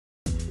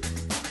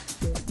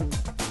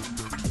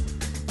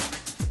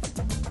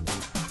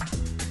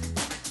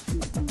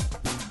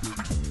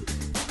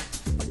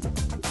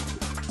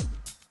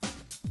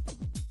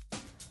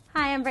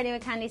I'm Brittany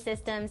with Conde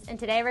Systems, and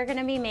today we're going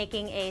to be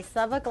making a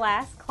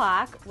SubliGlass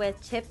clock with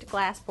chipped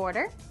glass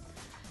border.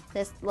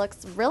 This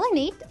looks really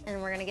neat, and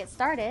we're going to get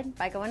started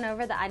by going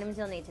over the items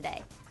you'll need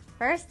today.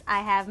 First, I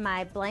have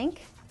my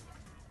blank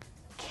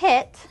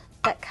kit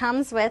that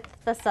comes with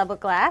the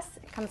SubliGlass.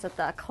 It comes with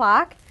the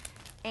clock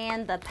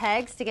and the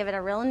pegs to give it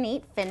a real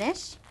neat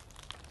finish.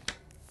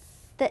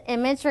 The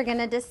image we're going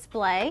to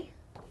display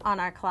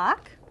on our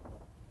clock.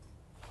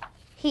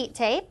 Heat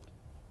tape.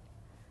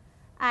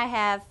 I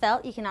have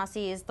felt, you can also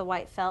use the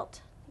white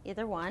felt,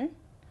 either one.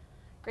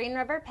 Green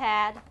rubber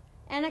pad,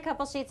 and a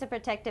couple sheets of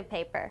protective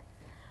paper.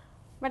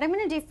 What I'm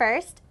going to do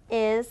first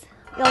is,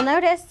 you'll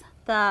notice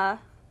the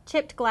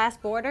chipped glass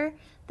border.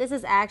 This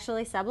is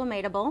actually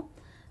sublimatable.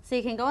 So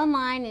you can go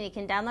online and you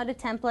can download a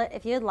template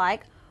if you'd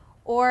like.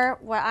 Or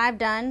what I've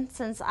done,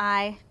 since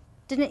I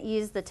didn't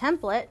use the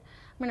template,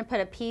 I'm going to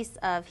put a piece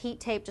of heat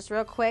tape just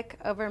real quick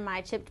over my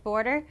chipped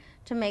border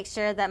to make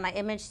sure that my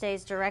image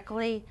stays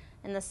directly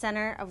in the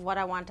center of what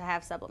I want to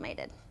have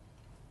sublimated.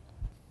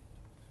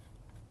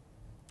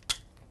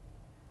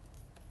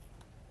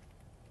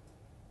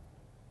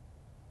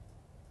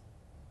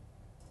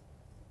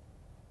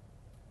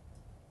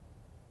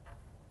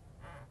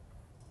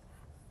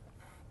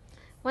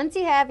 Once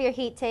you have your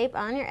heat tape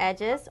on your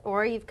edges,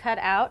 or you've cut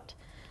out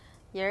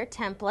your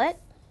template,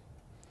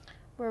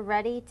 we're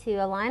ready to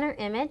align our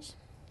image.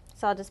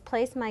 So I'll just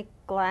place my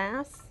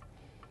glass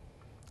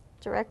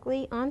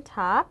directly on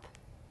top.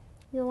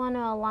 You'll want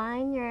to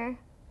align your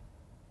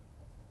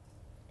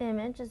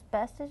image as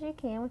best as you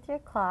can with your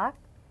clock.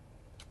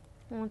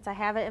 And once I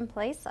have it in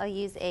place, I'll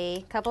use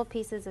a couple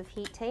pieces of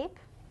heat tape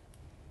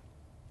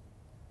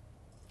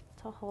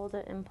to hold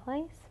it in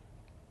place.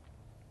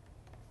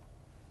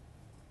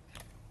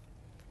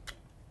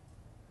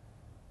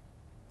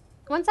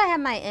 Once I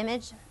have my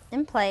image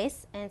in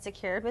place and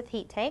secured with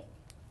heat tape,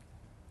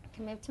 I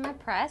can move to my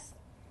press,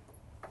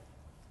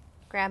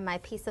 grab my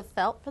piece of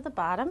felt for the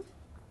bottom,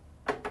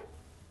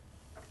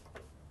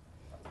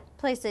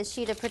 place a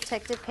sheet of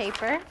protective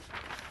paper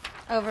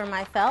over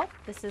my felt.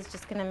 This is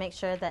just going to make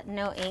sure that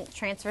no ink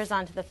transfers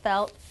onto the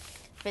felt.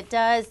 If it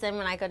does, then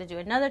when I go to do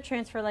another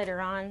transfer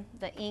later on,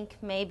 the ink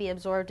may be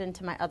absorbed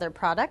into my other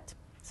product.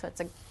 So it's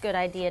a good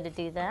idea to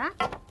do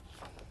that.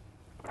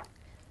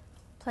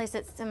 Place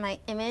it so my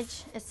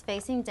image is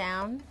facing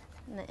down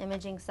and the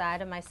imaging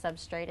side of my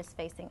substrate is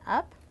facing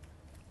up.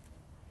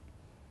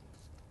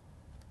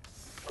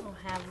 I'll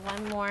have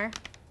one more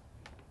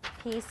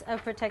piece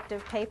of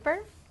protective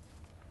paper,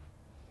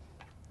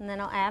 and then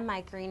I'll add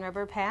my green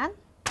rubber pad.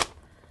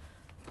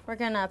 We're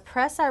going to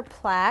press our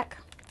plaque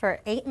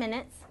for 8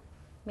 minutes,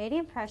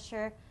 medium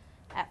pressure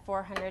at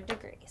 400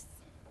 degrees.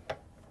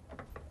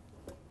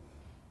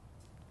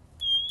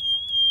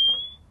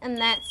 And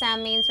that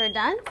sound means we're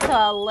done, so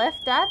I'll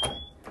lift up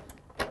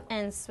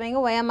and swing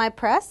away on my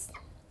press.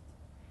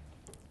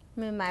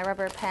 Move my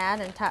rubber pad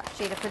and top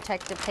sheet of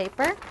protective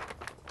paper.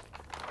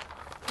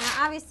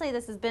 Now obviously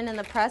this has been in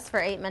the press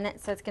for 8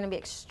 minutes, so it's going to be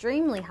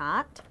extremely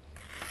hot.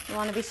 You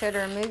want to be sure to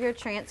remove your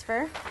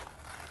transfer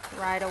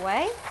right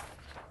away.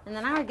 And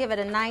then I would give it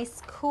a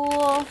nice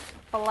cool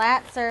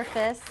flat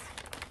surface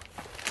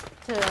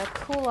to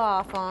cool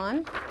off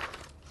on.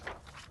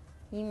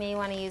 You may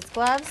want to use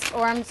gloves,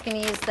 or I'm just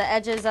going to use the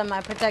edges of my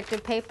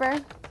protective paper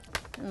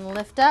and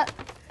lift up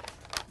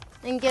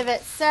and give it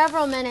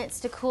several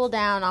minutes to cool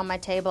down on my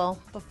table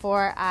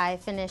before I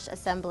finish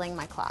assembling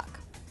my clock.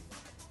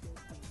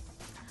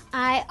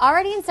 I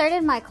already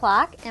inserted my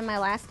clock, and my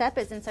last step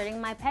is inserting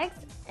my pegs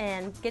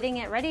and getting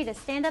it ready to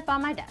stand up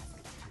on my desk.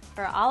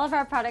 For all of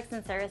our products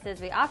and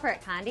services we offer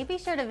at Conde, be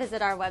sure to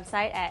visit our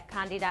website at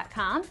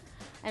conde.com,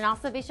 and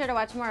also be sure to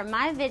watch more of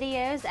my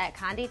videos at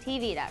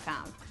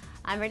condetv.com.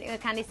 I'm Brittany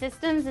with Conde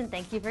Systems, and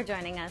thank you for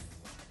joining us.